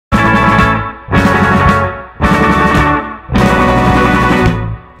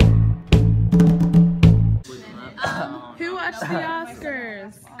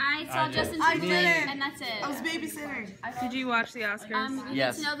That's it. I was babysitting. Did you watch the Oscars?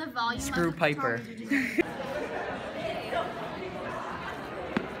 Yes. To know the volume Screw Piper.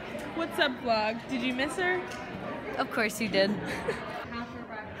 What's up, vlog? Did you miss her? Of course you did.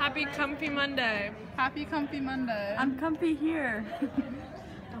 Happy Comfy Monday. Happy Comfy Monday. I'm comfy here.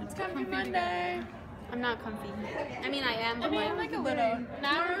 It's Comfy Monday. I'm not comfy. I mean, I am, but Like a little.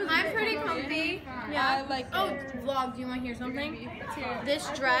 I'm pretty comfy. Yeah, I like Oh, vlog, do you want to hear something? This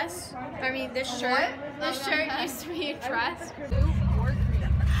dress, this shirt used to be a dress.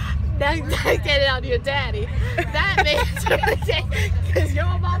 Get it on your daddy. That makes because your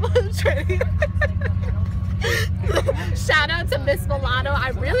mama's trying. Shout out to Miss Milano. I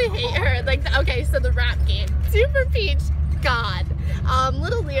really hate her. Like, okay, so the rap game. Super Peach, God.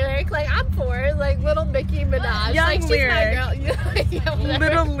 Little Lyric, like I'm for like little Nicki Minaj. Young like she's Lyric. my girl. Yeah,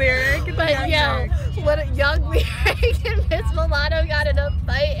 Little Lyric. But yo, what a Young Lyric and Miss Milano got in a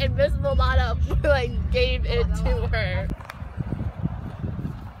fight and Miss Milano like gave it to her.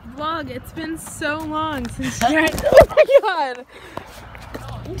 Vlog, it's been so long since Jared. Oh my god!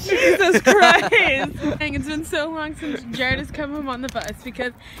 Jesus Christ! It's been so long since Jared has come home on the bus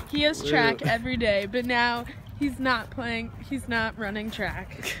because he has track every day, but now he's not playing, he's not running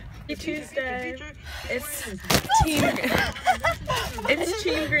track. Tuesday. It's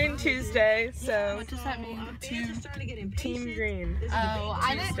Team Green Tuesday, so What does that mean? Team Green. Oh,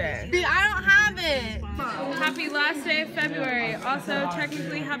 I Tuesday. didn't. I don't have it. Happy last day of February. Also,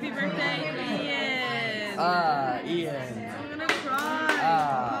 technically, happy birthday, Ian. Ian. I'm gonna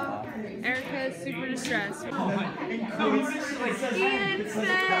cry. Erica is super distressed. Ian's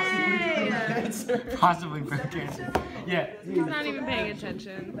Faye! Possibly broken. Yeah. He's not even paying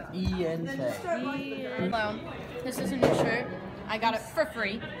attention. Ian Faye. Hello. This is a new shirt. I got it for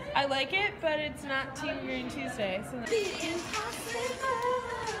free. I like it, but it's not Team Green Tuesday. So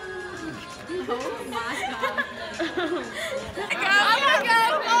Oh my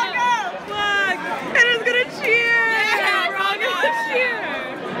god. Look! Hannah's gonna cheer! Yeah, we're all gonna cheer!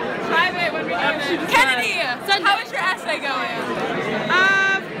 Private when we go there. Kennedy, how is your essay going?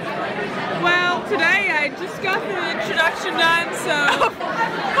 Well, today I just got the introduction done, so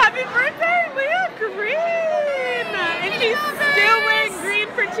happy birthday, Leah Green! And she's still wearing green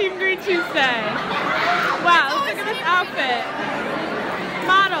for Team Green Tuesday. Wow, look at this outfit.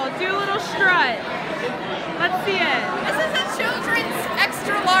 Model, do a little strut. Let's see it. This is a children's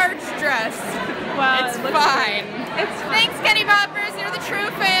extra large dress. Well, It's it looks fine. great. It's fine. Thanks, Kenny Boppers. You're the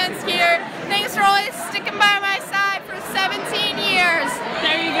true fans here. Thanks for always sticking by my side for 17 years.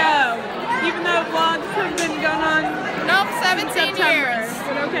 There you go. Even though vlogs have been going on Nope, 17 September, years.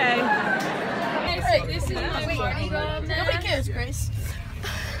 but okay. This is my party robe. Nobody cares, Grace.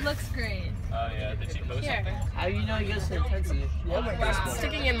 Looks great. Oh yeah, did she post something? How do you know you go so intensity?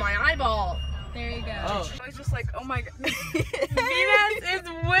 Sticking in my eyeball. There you go. Oh. I was just like, oh my god. Venus is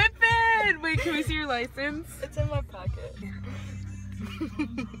whipping! Wait, can we see your license? It's in my pocket.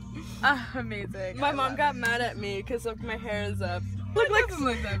 Amazing. My mom got mad at me because my hair is up. I look like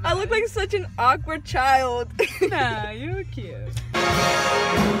that. I look like such an awkward child. Nah, you look cute.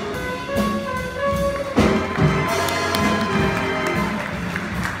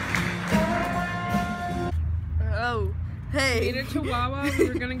 Oh, hey. Made it to Wawa. We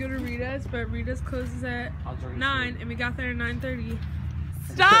were gonna go to Rita's, but Rita's closes at 9, and we got there at 9:30.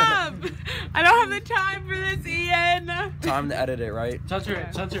 Stop! I don't have the time for this, Ian. Time to edit it, right? Censor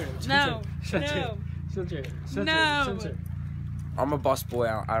it, censor it. No, Censor no, it. Censor it. Censor No. it. Censor it. I'm a bus boy.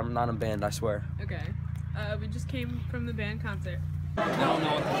 I'm not a band, I swear. Okay. We just came from the band concert.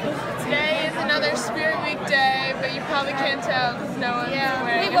 Today is another Spirit Week day, but you probably can't tell because no one's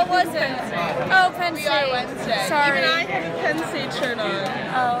wearing Wait, what was it? Oh, Penn We are State. Wednesday. Sorry. Even I have a Penn State shirt on.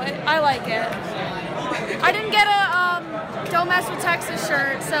 Oh, I like it. I didn't get a Don't Mess with Texas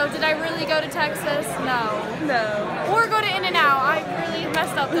shirt, so did I really go to Texas? No. No. Or go to In-N-Out. I really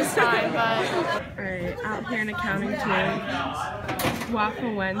messed up this time, but... Alright, out here in accounting too.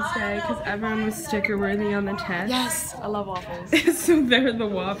 Waffle Wednesday, because everyone was sticker worthy on the test. Yes, I love waffles. So they're the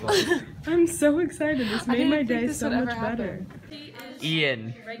waffles. I'm so excited. This made my day so much better.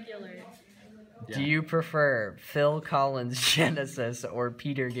 Ian. Do you prefer Phil Collins Genesis or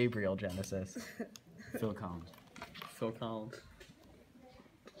Peter Gabriel Genesis? Phil Collins. Phil Collins.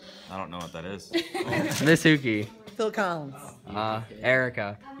 I don't know what that is. Misuki. Phil Collins.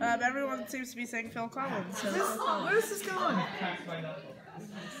 Erica. Everyone seems to be saying Phil Collins. So where is this going?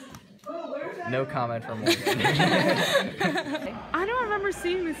 No comment from Morgan. I don't remember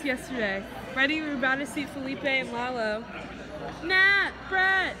seeing this yesterday. Ready? We were about to see Felipe and Lalo. Nat,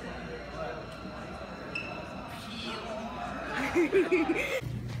 Brett.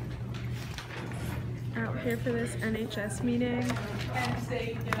 prepare for this NHS meeting?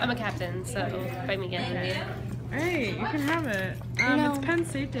 I'm a captain, so invite me again. Hey, you can have it. It's Penn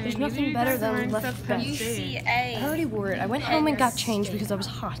State Day. There's nothing better than left Penn bench. State. I already wore it. I went home and got changed because I was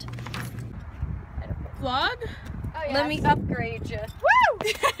hot. Vlog? Oh, yeah. Let me upgrade you. Woo!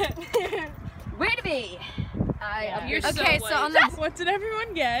 Where to be? You're okay, so on the what did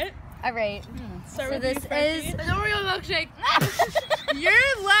everyone get? all right. Start So with this you, Frankie. is An Oreo milkshake.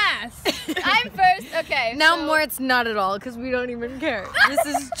 You're last. I'm first. Okay. Now so- more it's not at all because we don't even care. This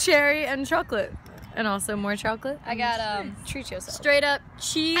is cherry and chocolate. And also more chocolate. I got treat yourself. Straight up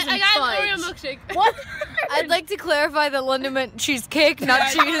cheese I and got fudge. an Oreo milkshake. What? I'd like to clarify that London meant cheesecake, not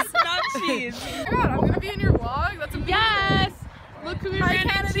cheese. Not cheese. God, I'm gonna be in your vlog. That's amazing. Yes! Look who we ran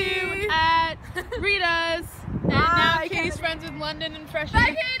into at Rita's. And now Katie's friends with London and Freshie.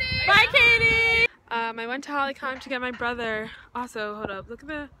 Bye, Katie! Bye, Katie! I went to Hollycomb to get my brother. Also, hold up, look at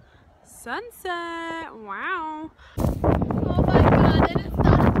the sunset. Wow. Oh my god, it is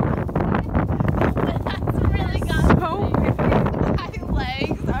not. That's really got me. My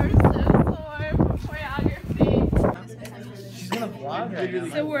legs are so sore from choreography. She's gonna vlog right now.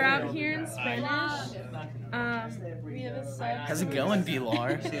 So we're out here in Spanish. We have a sub. How's it going,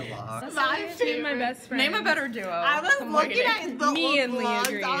 Pilar? Two my best friends. Name a better duo. I was looking at the Me old and Leah vlogs.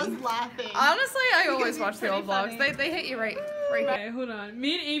 Green. I was laughing. Honestly, I always watch the old vlogs. They hit you right here. Okay, hold on.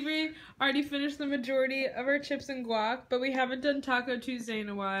 Me and Avery already finished the majority of our chips and guac, but we haven't done Taco Tuesday in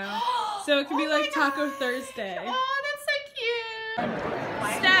a while. So it could be like Taco Thursday. Oh, that's so cute.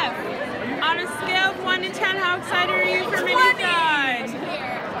 Steph, on a scale of 1 to 10, how excited are you for mini-THON?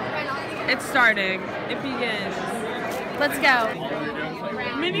 It's starting. It begins. Let's go.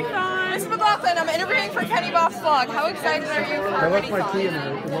 Mini-THON. Miss McLaughlin, I'm interviewing for Kenny Bob's vlog. How excited are you for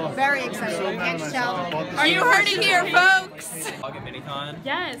mini-THON? Very excited. Can't you tell? Are you heard it here, folks? I'll get mini-THON.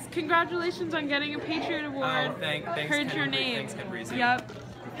 Yes, congratulations on getting a Patriot Award. Thanks. Heard your name. Thanks, Ken Breezy. Yep.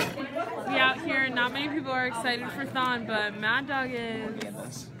 We out here, not many people are excited for Thon, but Mad Dog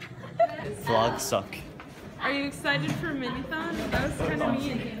is. Vlogs suck. Are you excited for mini-THON? That was kind of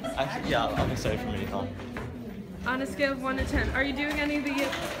mean. Actually, yeah, I'm excited for mini-THON. On a scale of 1 to 10, are you doing any of the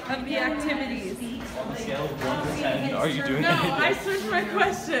activities? On a scale of 1 to 10, are you doing No, anything? I switched my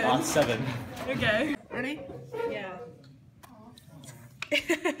question. On 7. Okay. Ready? Yeah.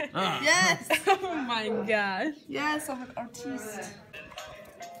 Yes! Oh my gosh. Yes, I'm an artiste.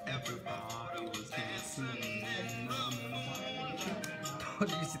 Did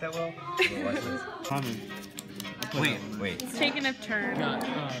you see that well? Wait. It's taking a turn.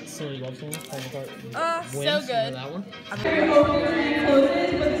 Silly Love Song, Paul McCartney. So good. That one?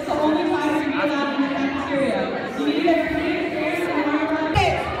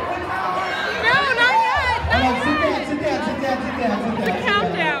 No, not yet. Sit down. The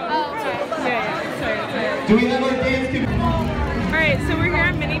countdown. Oh, okay. Yeah. Sorry. Do we have our dance? Alright, so we're here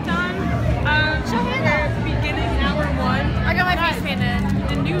at mini-THON. We're beginning hour 1. I got my face painted.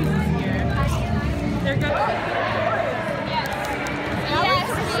 The news is here. They're good.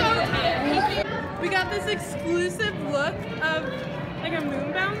 We got this exclusive look of like a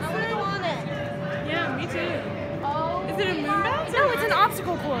moon bouncer. I want it. Yeah, me too. Is it a moon bouncer? No, it's an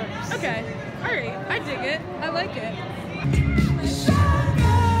obstacle course. Okay. Alright, I dig it. I like it.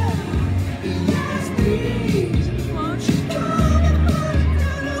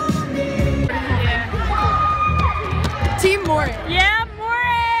 Team Morin. Yeah,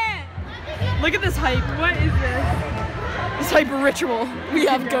 Morin! Look at this hype. What is this? This hype ritual we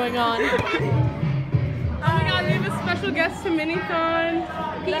have going on. Oh my god, we have a special guest to mini-THON.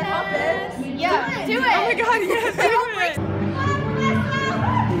 Yeah, do it. Oh my god, yes, do it!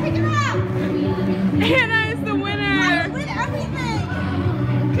 Pick her up. Anna is the winner! I win everything.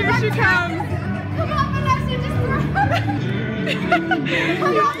 Here she comes! Come on, Vanessa, just throw.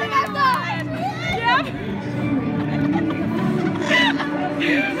 Come on, Vanessa. Yeah!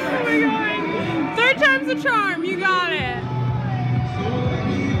 Oh my god! 3rd time's the charm, you got it!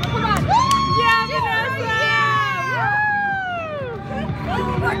 Come on. Yeah, Vanessa!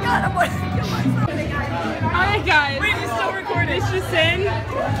 Oh my god, I'm like, Alright guys, wait, you still recording? It's just in.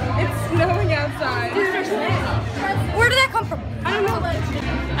 It's snowing outside. Where did that come from? I don't know.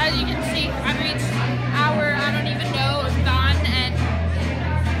 As you can see, I've reached our, I don't even know, Thon, and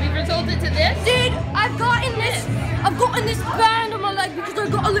we've resulted to this. Dude, I've gotten this band on my leg because I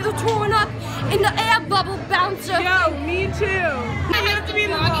got a little torn up in the air bubble bouncer. Yo, me too. You have to be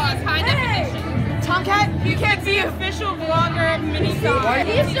in the vlog. High definition. Tomcat, you can't be official vlogger of mini-THON.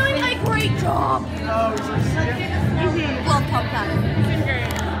 He's doing a great job. Love Tomcat. It's been great.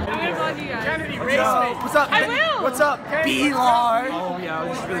 I'm gonna vlog you guys. What's up? I will. What's up? Pilar! Oh yeah,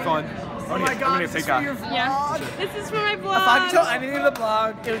 this is really fun. Oh my god, this is for your vlog. Yeah. This is for my vlog. If I could tell anything in the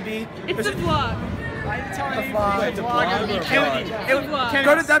blog, it would be... It's a vlog. The vlog. It would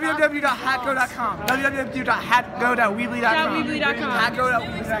go to www.hatgo.com. www.hatgo.weebly.com.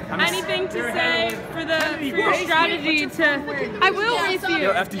 Hatgo.weebly.com. Anything to say for your strategy to... I will with you.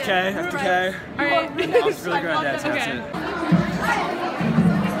 Yo, FTK. All right. I was really good at that. That's it.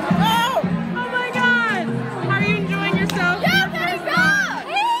 Oh my god! How are you enjoying yourself? Hey!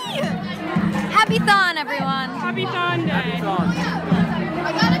 Happy THON, everyone. Happy THON Day.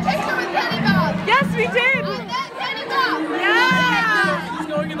 I got a picture with Kenny Bob. Yes, we did. Kenny Bob. Yeah. He's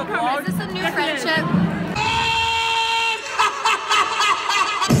going in the vlog. Is this a new friendship?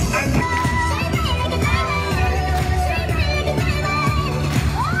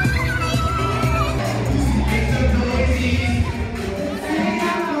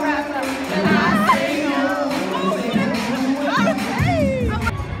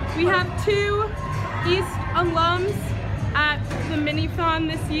 We have 2 East alums at the mini-THON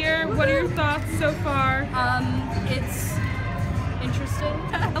this year. What are your thoughts so far? It's interesting.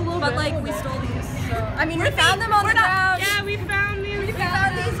 A little But bit. like we stole these, so I mean we found them on the ground. Yeah, we found these. We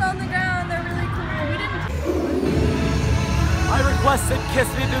found these on the ground. They're really cool. We didn't. I requested Kiss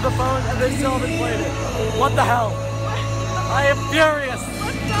Me through the phone and they still haven't played it. What the hell? I am furious.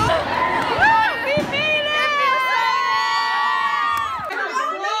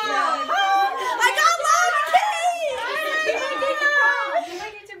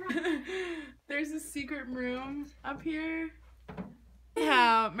 There's a secret room up here.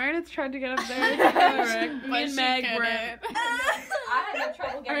 Yeah, Meredith tried to get up there. Me and Meg were. I had no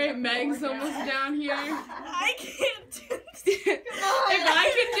trouble getting. Alright, Meg's almost down here. I can't do this. If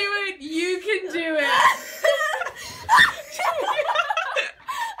I can do it, you can do it.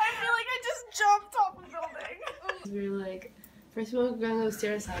 I feel like I just jumped off a building. We were like, first we were going to go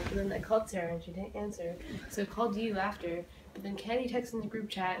Sarah's house, and then I called Sarah and she didn't answer. So I called you after. But then Kenny texted in the group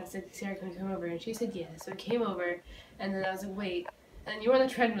chat and said, Sarah, can we come over? And she said yes. So I came over, and then I was like, wait. And you were on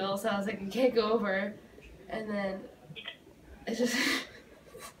the treadmill, so I was like, you can't go over. And then it's just.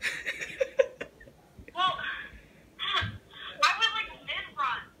 Well, I was like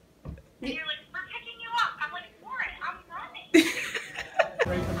mid-run. And you're like, we're picking you up. I'm like, for it. I'm running.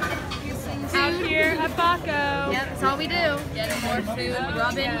 Out here at Baco. Yep, that's all we do. Getting more food,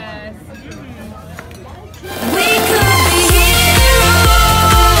 rubbing. Yes.